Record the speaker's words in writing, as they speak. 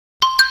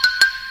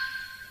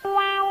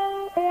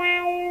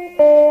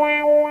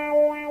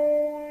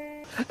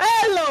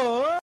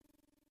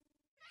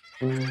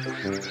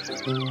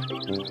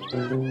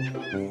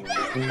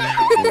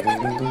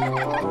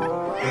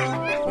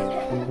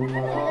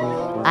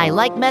I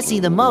like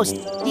Messi the most.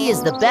 He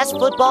is the best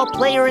football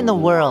player in the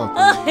world.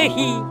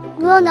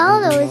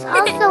 Ronaldo is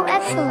also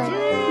excellent,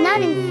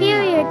 not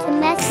inferior to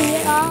Messi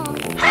at all.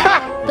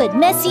 But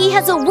Messi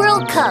has a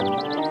World Cup,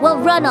 while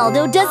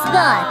Ronaldo does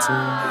not.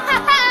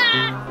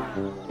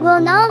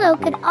 Ronaldo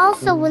could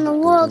also win the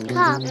World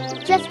Cup.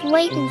 Just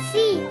wait and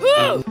see.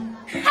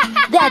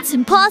 That's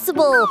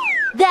impossible.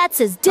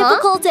 That's as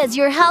difficult as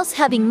your house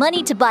having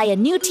money to buy a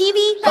new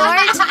TV, Bart.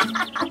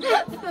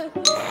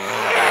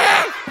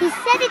 He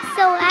said it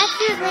so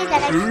accurately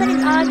that I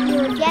couldn't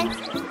argue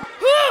against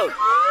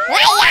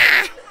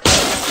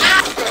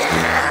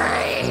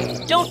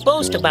it. Don't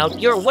boast about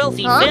your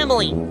wealthy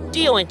family.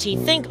 D.O.N.T.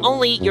 think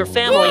only your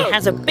family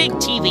has a big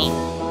TV.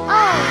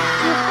 Oh,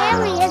 your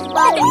family is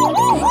bought a new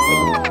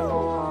TV.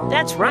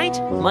 That's right.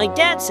 My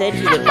dad said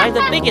he would buy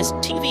the biggest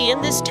TV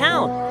in this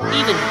town,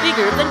 even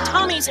bigger than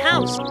Tommy's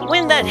house.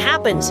 When that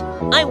happens,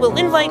 I will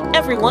invite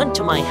everyone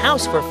to my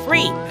house for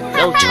free.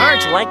 No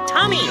charge like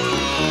Tommy.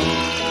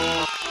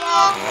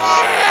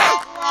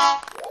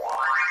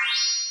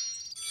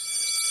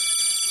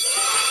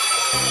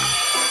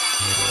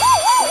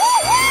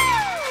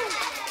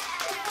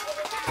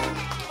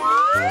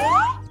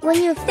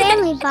 When your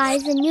family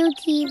buys a new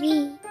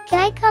TV, can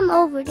I come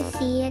over to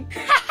see it?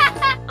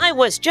 I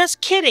was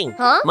just kidding.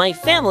 My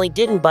family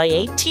didn't buy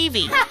a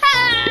TV.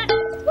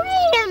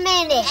 Wait a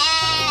minute.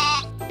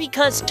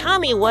 Because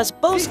Tommy was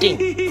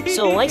boasting.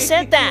 So I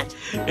said that,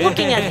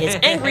 looking at his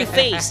angry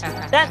face.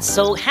 That's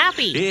so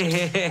happy.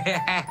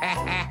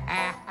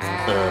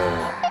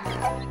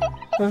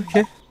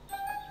 Okay.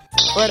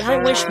 But I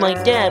wish my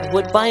dad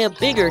would buy a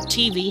bigger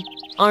TV.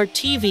 Our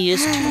TV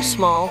is too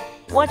small.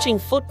 Watching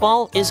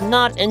football is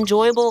not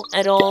enjoyable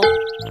at all.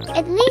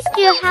 At least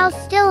your house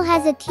still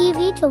has a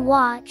TV to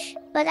watch,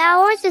 but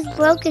ours is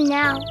broken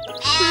now.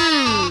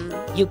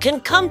 You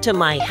can come to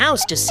my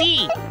house to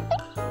see.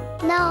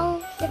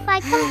 No, if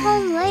I come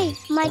home late,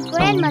 my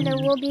grandmother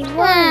will be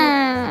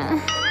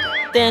worried.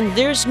 Then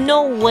there's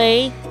no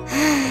way.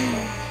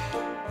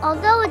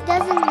 Although it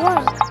doesn't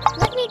work,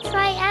 let me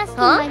try asking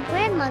my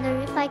grandmother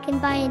if I can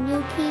buy a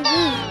new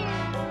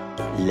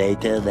TV.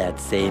 Later that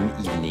same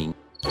evening.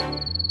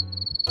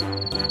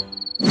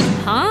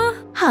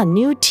 A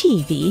new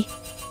TV?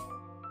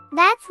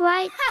 That's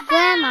right,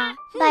 Grandma.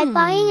 By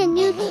buying a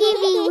new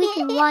TV, we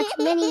can watch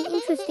many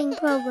interesting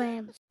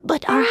programs.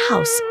 But our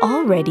house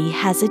already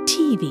has a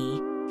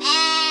TV.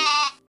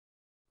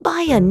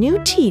 Buy a new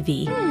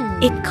TV.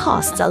 It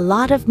costs a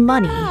lot of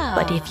money,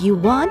 but if you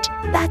want,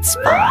 that's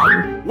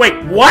fine.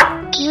 Wait, what?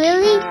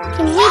 Really?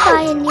 Can we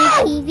buy a new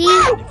TV?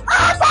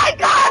 Oh my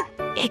God!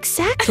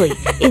 Exactly.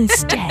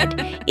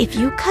 Instead, if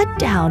you cut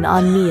down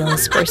on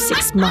meals for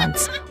 6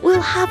 months, we'll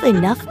have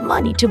enough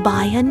money to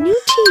buy a new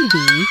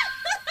TV.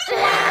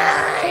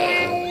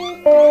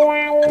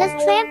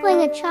 Does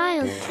trampling a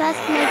child's trust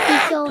make you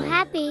so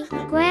happy,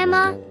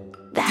 Grandma?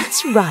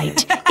 That's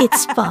right.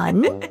 It's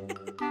fun.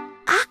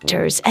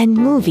 Actors and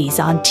movies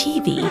on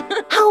TV.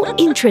 How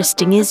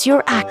interesting is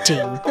your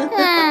acting?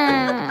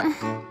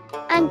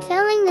 I'm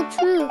telling the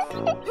truth.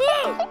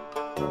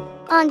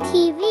 On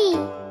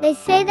TV, they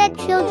say that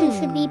children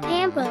should be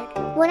pampered.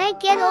 When I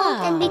get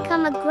old and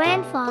become a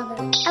grandfather,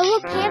 I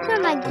will pamper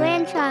my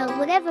grandchild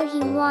whatever he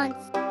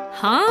wants.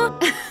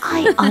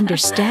 I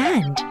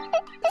understand.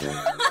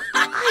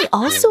 I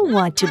also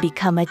want to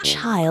become a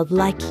child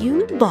like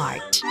you,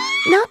 Bart.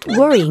 Not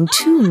worrying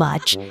too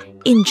much,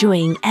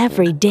 enjoying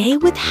every day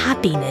with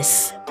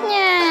happiness.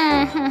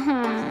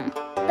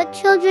 But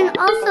children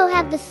also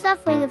have the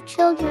suffering of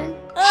children.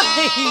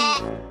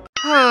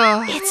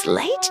 It's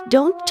late.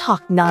 Don't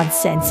talk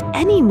nonsense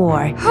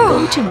anymore.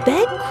 Go to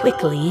bed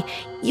quickly.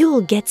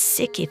 You'll get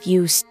sick if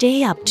you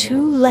stay up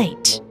too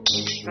late.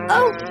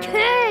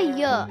 Okay.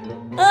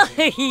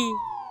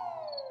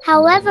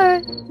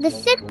 However, the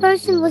sick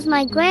person was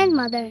my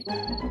grandmother.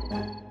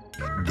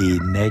 The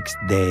next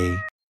day.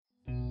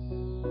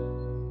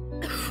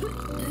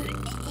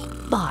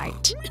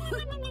 Bart.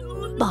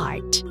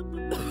 Bart.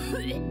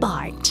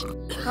 Bart.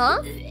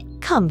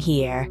 Come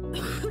here.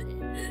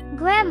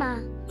 Grandma,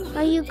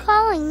 are you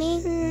calling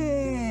me?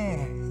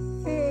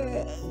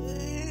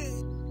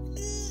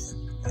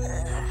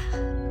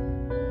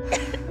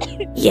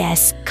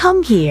 Yes,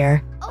 come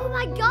here. Oh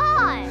my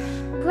God!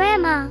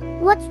 Grandma,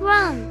 what's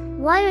wrong?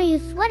 Why are you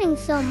sweating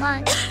so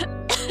much?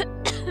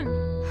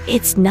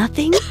 It's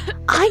nothing.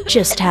 I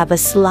just have a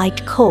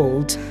slight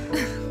cold.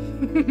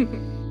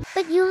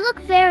 But you look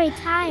very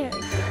tired.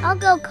 I'll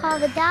go call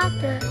the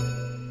doctor.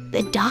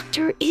 The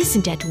doctor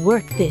isn't at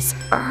work this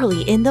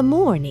early in the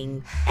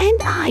morning,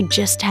 and I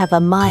just have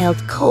a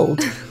mild cold.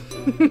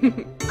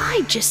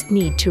 I just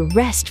need to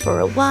rest for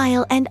a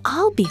while and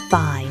I'll be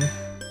fine.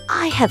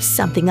 I have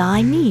something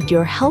I need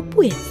your help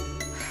with.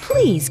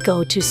 Please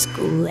go to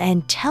school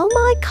and tell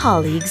my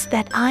colleagues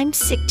that I'm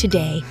sick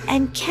today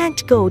and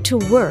can't go to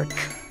work.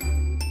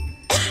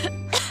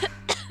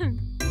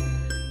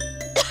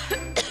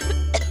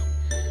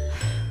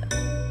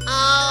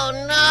 Oh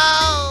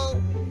no!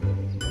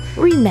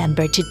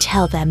 Remember to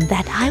tell them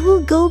that I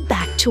will go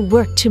back to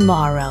work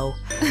tomorrow.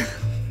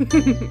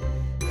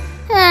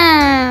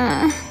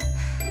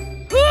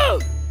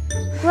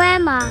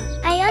 Grandma,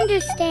 I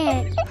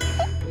understand.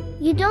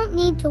 You don't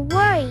need to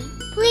worry.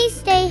 Please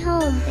stay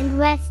home and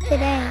rest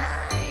today.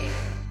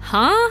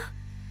 Huh?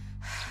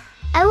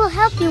 I will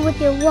help you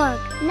with your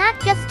work, not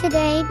just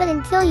today, but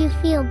until you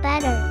feel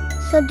better.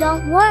 So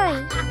don't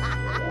worry.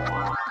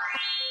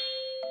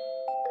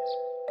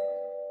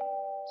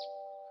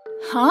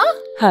 Huh?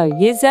 How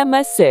is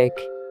Emma sick?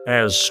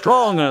 As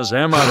strong as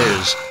Emma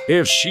is,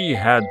 if she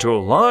had to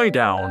lie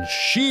down,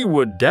 she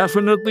would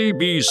definitely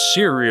be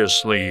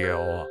seriously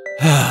ill.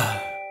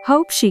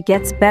 Hope she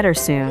gets better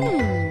soon.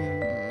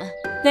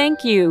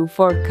 Thank you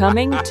for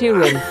coming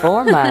to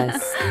inform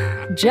us.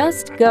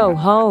 Just go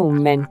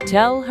home and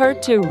tell her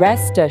to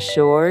rest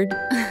assured.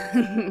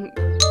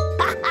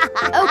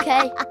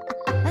 Okay.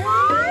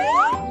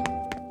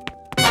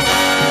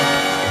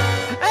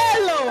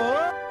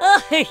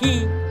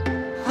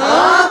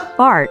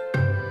 Bart,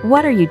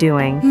 what are you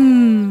doing?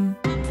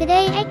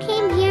 Today I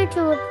came here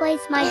to replace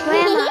my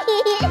grandma.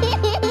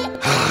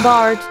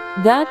 Bart,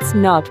 that's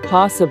not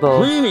possible.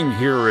 Cleaning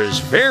here is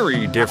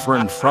very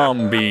different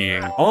from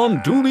being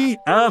on duty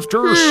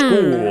after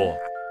school.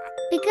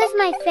 Because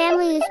my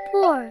family is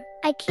poor,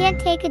 I can't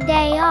take a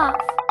day off.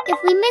 If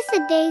we miss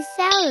a day's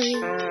salary,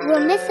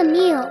 we'll miss a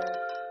meal.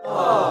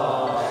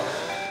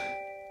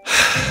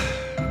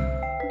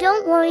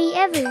 Don't worry,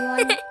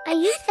 everyone. I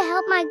used to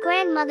help my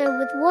grandmother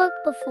with work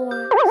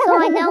before, so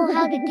I know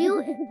how to do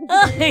it.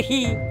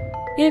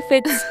 If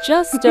it's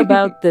just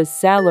about the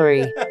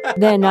salary,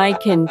 then I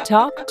can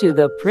talk to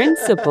the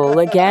principal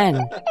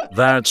again.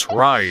 That's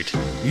right.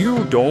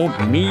 You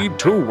don't need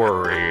to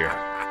worry.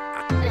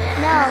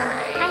 No,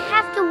 I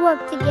have to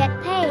work to get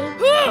paid.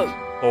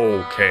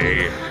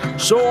 Okay,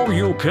 so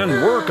you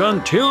can work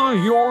until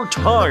you're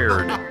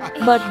tired.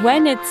 But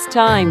when it's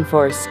time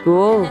for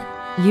school,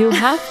 you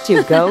have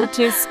to go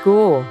to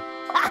school.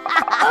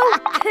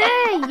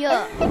 Okay.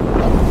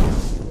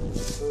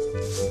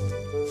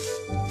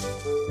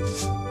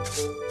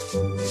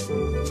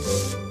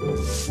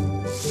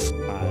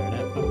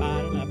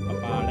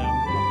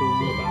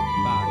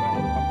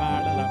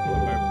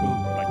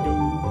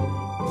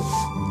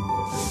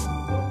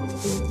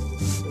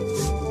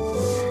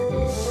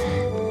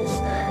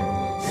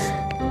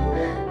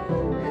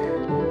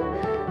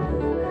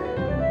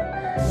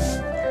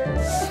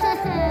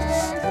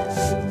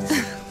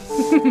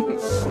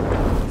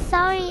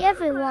 Sorry,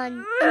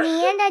 everyone. In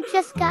the end, I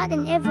just got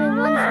in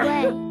everyone's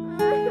way.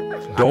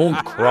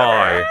 Don't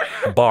cry.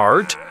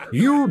 Bart,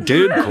 you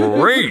did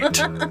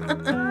great.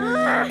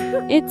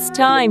 It's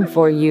time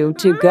for you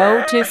to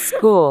go to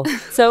school,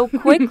 so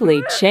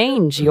quickly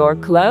change your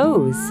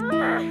clothes.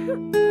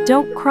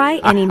 Don't cry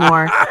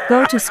anymore.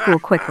 Go to school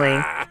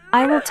quickly.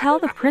 I will tell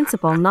the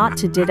principal not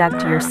to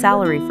deduct your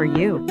salary for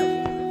you.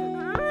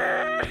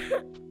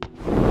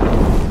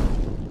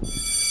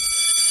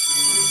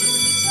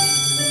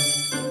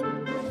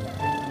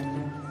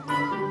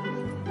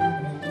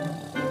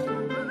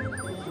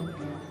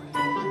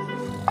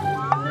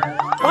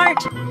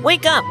 Bart,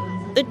 wake up!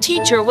 The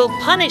teacher will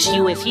punish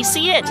you if you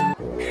see it.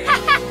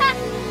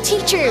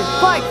 Teacher,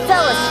 Bart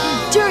fell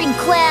asleep during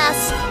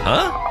class.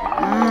 Huh?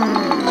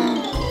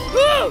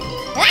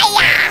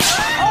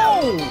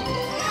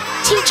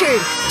 Teacher,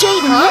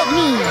 Jaden hit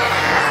me.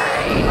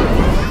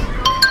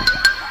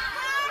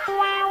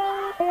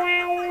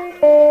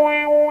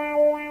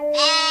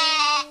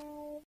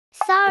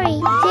 Sorry,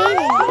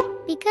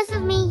 Jaden. Because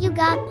of me, you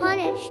got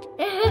punished.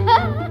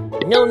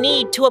 No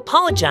need to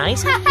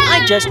apologize.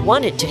 I just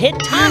wanted to hit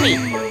Tommy.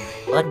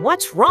 But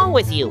what's wrong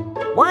with you?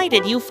 Why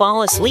did you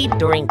fall asleep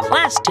during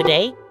class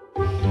today?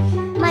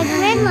 My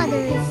grandmother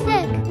is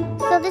sick,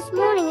 so this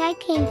morning I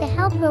came to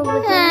help her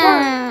with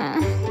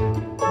her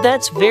work.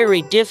 That's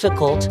very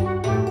difficult.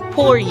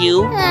 Poor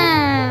you.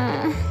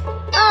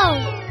 Oh,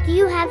 do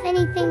you have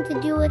anything to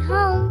do at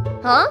home?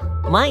 Huh?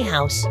 My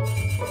house.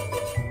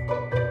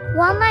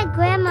 While my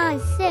grandma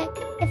is sick,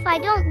 if I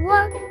don't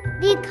work,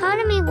 the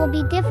economy will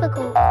be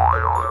difficult.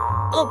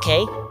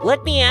 Okay,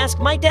 let me ask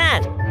my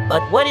dad.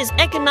 But what is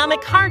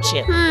economic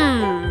hardship?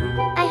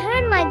 I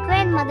heard my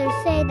grandmother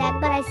say that,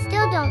 but I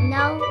still don't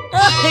know.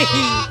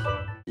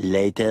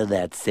 Later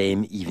that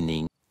same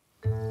evening.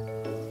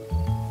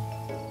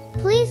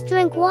 Please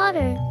drink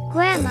water,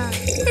 Grandma.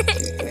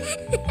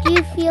 Do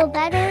you feel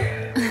better?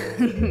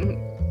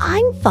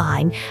 I'm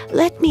fine.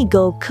 Let me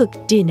go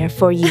cook dinner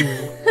for you.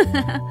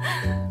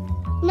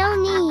 No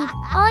need.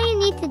 All you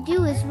need to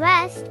do is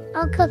rest.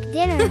 I'll cook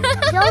dinner.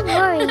 Don't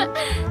worry.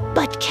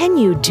 But can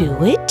you do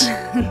it?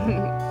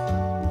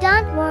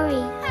 Don't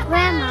worry,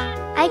 Grandma.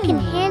 I can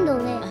handle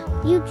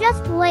it. You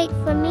just wait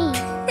for me.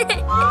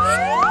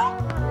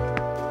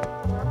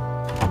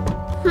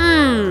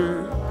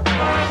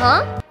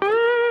 Huh?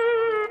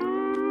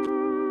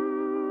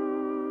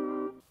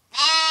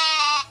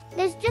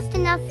 There's just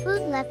enough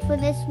food left for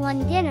this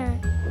one dinner.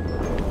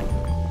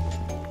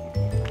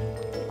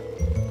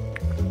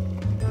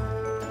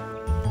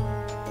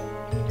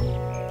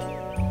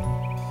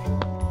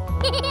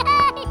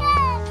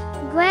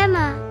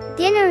 Grandma,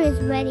 dinner is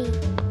ready.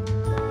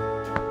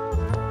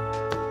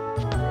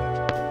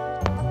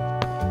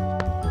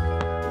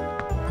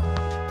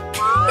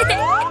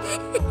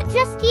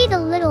 Just eat a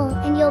little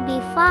and you'll be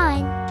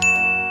fine.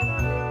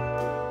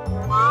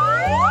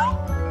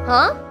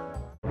 Huh?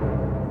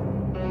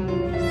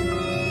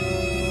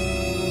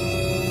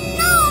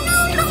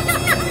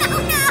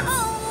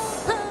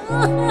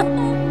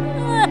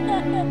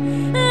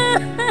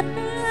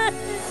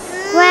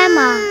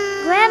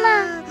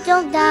 Grandma,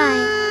 don't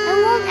die. I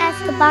won't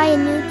ask to buy a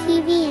new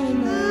TV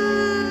anymore.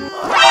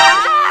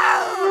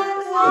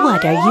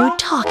 What are you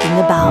talking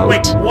about?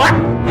 Wait, what?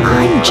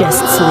 I'm just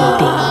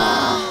sleeping.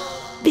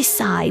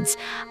 Besides,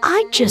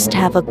 I just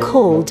have a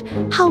cold.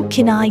 How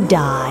can I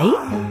die?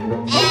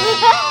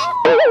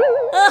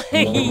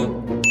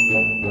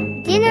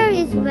 Dinner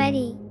is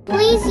ready.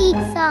 Please eat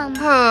some.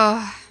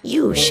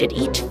 You should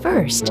eat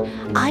first.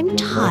 I'm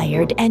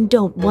tired and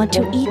don't want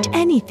to eat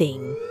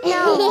anything.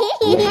 No,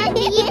 you have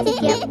to eat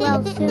to get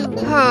well soon.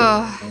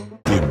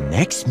 The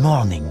next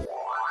morning.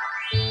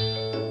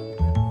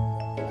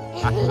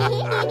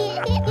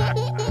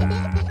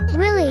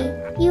 Really?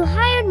 You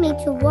hired me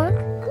to work?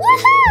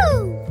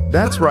 Woohoo!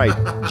 That's right.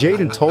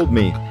 Jaden told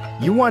me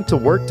you want to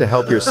work to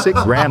help your sick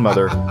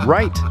grandmother,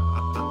 right?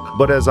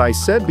 But as I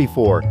said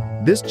before,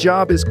 this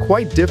job is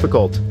quite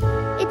difficult.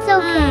 It's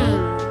okay.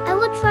 I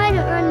will try to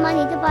earn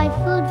money to buy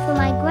food for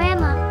my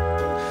grandma.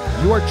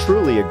 You are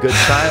truly a good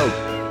child.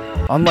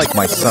 Unlike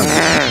my son,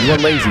 you are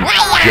lazy,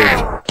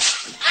 Jaden.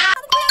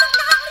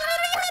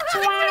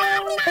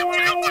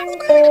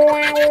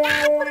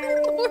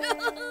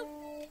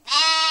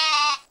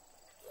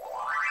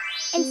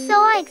 And so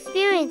I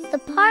experienced the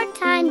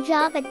part-time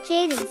job at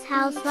Jaden's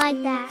house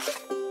like that.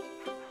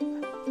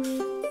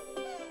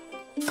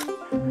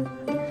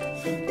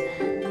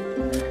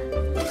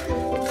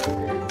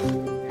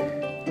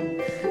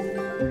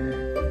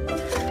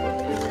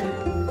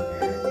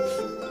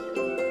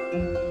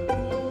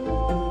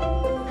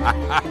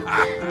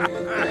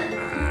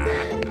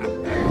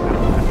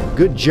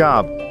 Good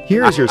job.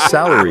 Here is your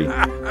salary.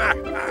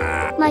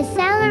 My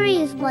salary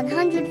is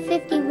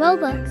 150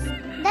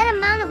 Robux. That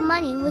amount of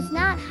money was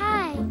not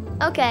high.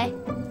 Okay.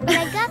 But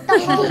I got the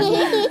whole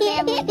Jaden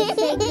family to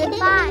say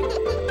goodbye.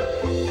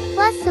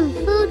 Plus some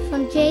food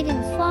from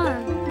Jaden's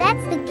farm.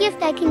 That's the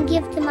gift I can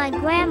give to my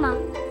grandma.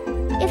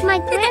 If my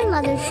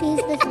grandmother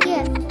sees this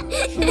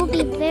gift, she will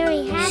be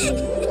very happy.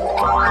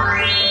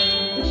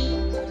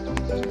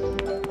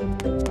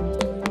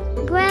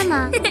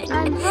 Grandma,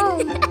 I'm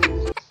home.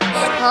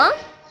 Huh?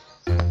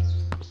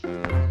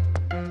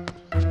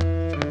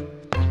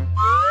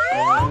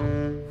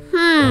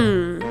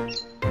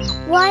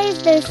 Why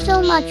is there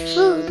so much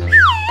food?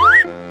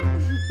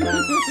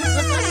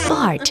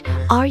 Bart,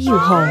 are you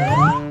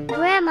home?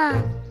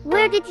 Grandma,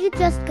 where did you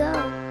just go?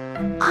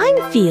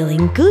 I'm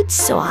feeling good,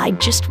 so I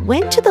just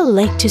went to the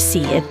lake to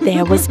see if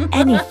there was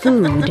any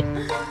food.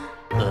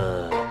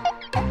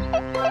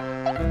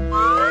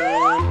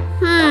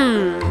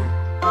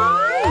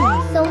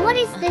 So what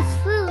is this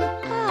food?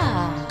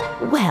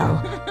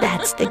 Well,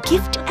 that's the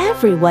gift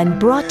everyone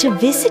brought to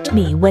visit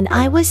me when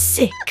I was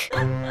sick.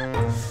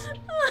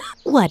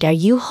 What are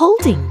you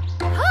holding?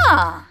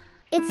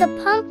 It's a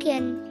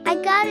pumpkin. I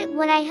got it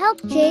when I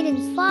helped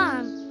Jaden's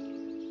farm.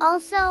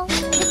 Also,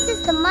 this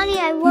is the money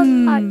I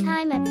worked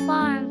part-time at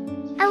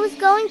farm. I was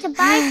going to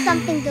buy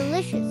something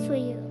delicious for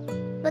you,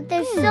 but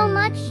there's so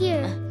much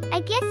here.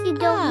 I guess you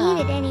don't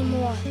need it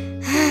anymore.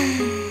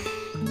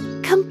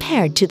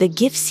 Compared to the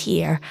gifts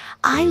here,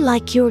 I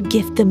like your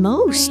gift the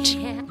most.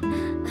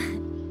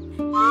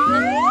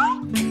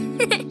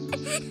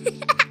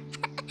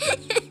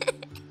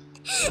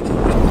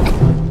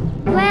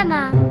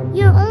 Grandma,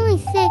 you're only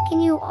sick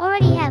and you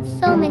already have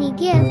so many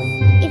gifts.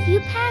 If you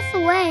pass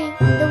away,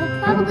 there will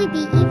probably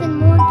be even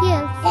more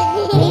gifts.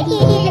 Maybe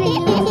even a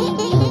new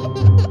TV.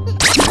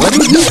 What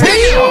did you say?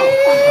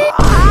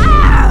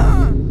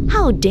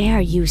 How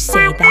dare you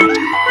say that,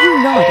 you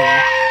naughty.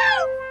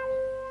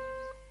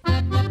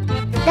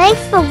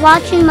 Thanks for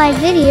watching my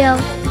video.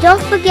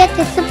 Don't forget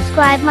to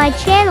subscribe my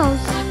channels.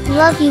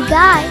 Love you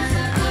guys.